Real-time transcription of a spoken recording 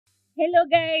Hello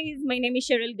guys, my name is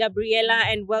Sheryl Gabriella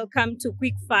and welcome to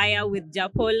Quickfire with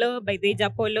Japolo. By the way,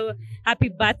 Japolo, happy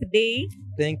birthday.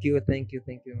 Thank you, my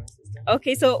sister.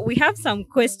 Okay, so we have some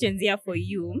questions here for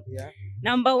you. Yeah.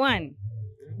 Number one,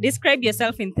 describe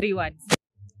yourself in 3 words.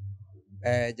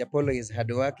 Japolo is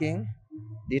hardworking,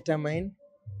 determined,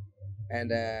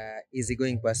 and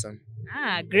easygoing person.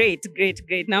 Great.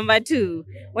 Number two,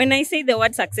 when I say the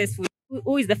word successful,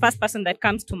 who is the first person that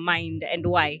comes to mind and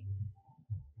why?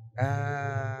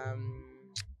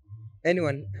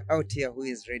 Anyone out here who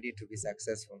is ready to be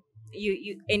successful.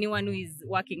 Anyone who is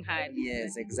working hard.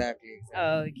 Yes, exactly.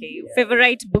 Okay. Yeah.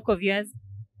 Favorite book of yours?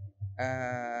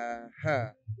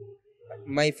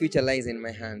 My future lies in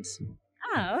my hands.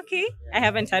 Okay. I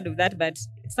haven't heard of that, but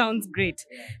it sounds great.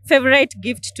 Favorite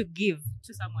gift to give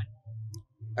to someone?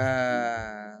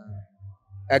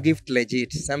 A gift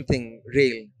legit, something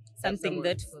real. Something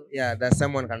that. Yeah, that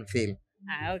someone can feel.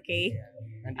 Okay. Yeah.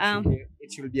 And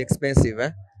it should be expensive,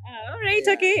 eh? All right.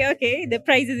 Yeah. Okay. The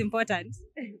price is important.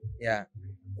 Yeah.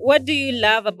 What do you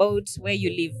love about where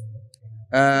you live?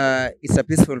 It's a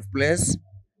peaceful place.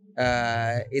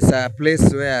 It's a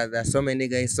place where there's so many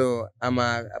guys. So I'm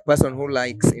a person who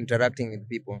likes interacting with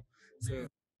people. So.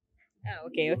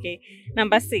 Okay.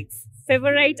 Number 6.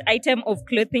 Favorite item of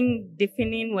clothing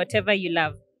defining whatever you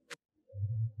love.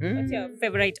 What's your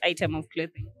favorite item of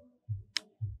clothing?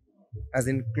 As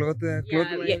in clothing?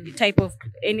 Yeah, the type of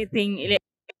anything you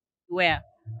wear.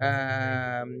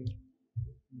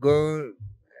 Gold,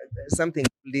 something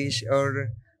dish or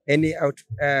any out.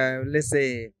 Let's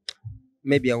say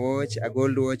maybe a watch, a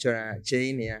gold watch or a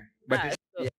chain. Yeah, but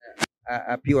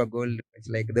a pure gold watch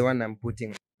like the one I'm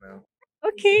putting now.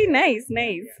 Okay, nice.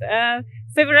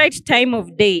 Favorite time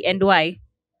of day and why?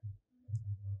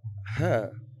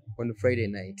 On Friday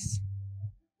nights.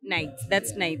 Nights.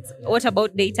 That's nights. What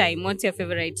about daytime? What's your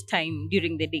favorite time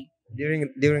during the day?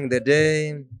 During the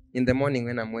day, in the morning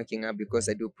when I'm waking up because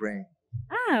I do pray.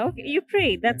 Okay. You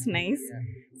pray. That's nice. Yeah.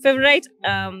 Favorite.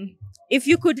 If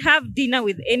you could have dinner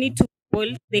with any 2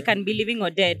 people, they can be living or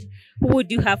dead, who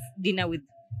would you have dinner with?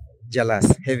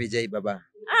 Jalas, Heavy J Baba.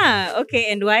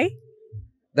 Okay. And why?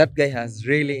 That guy has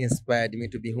really inspired me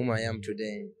to be whom I am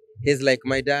today. He's like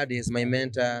my dad. He's my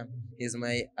mentor. He's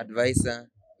my advisor.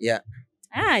 Yeah.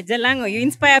 Jalango, you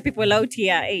inspire people out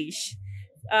here, Aish.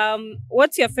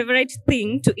 What's your favorite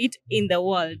thing to eat in the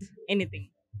world?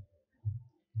 Anything?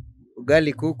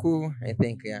 Ugali kuku, I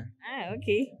think, yeah.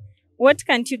 Okay. What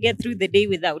can't you get through the day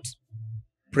without?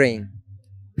 Praying.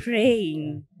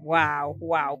 Praying.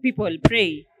 Wow. People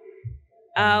pray.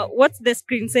 What's the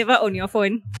screensaver on your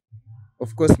phone?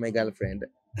 Of course, my girlfriend.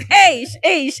 Aish.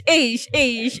 Hey,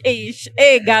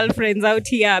 girlfriends out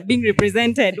here being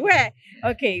represented. Where?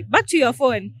 Okay, back to your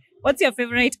phone. What's your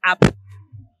favorite app?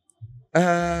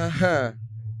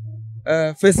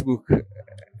 Facebook.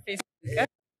 Yeah.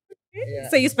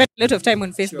 So you spend a lot of time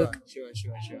on Facebook? Sure.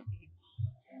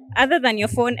 Other than your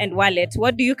phone and wallet,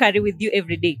 what do you carry with you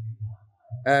every day?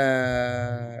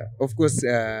 Of course,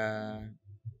 a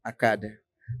card.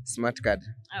 Smart card.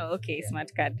 Okay, yeah.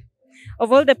 Smart card.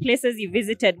 Of all the places you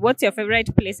visited, what's your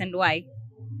favorite place and why?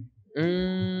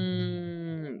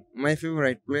 My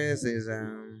favorite place is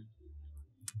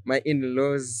my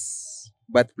in-laws'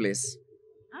 birthplace.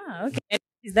 Okay.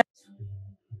 Is that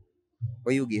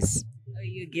Oyugis?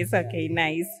 Oyugis, okay,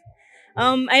 nice.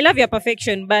 I love your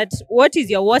perfection, but what is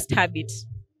your worst habit?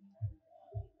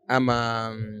 At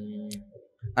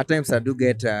times I do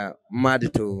get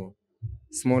mad to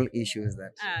small issues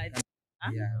that.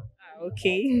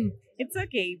 Okay. It's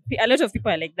okay. A lot of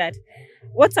people are like that.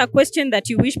 What's a question that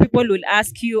you wish people will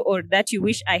ask you or that you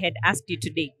wish I had asked you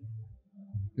today?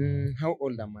 How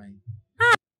old am I?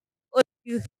 How old are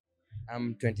you?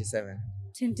 I'm 27.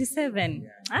 27.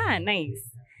 Yeah. Nice.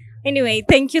 Anyway,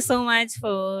 thank you so much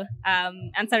for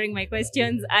answering my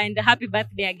questions and happy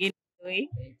birthday again.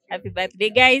 Happy birthday,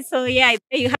 guys. So yeah,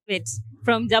 there you have it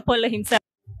from Japolo himself.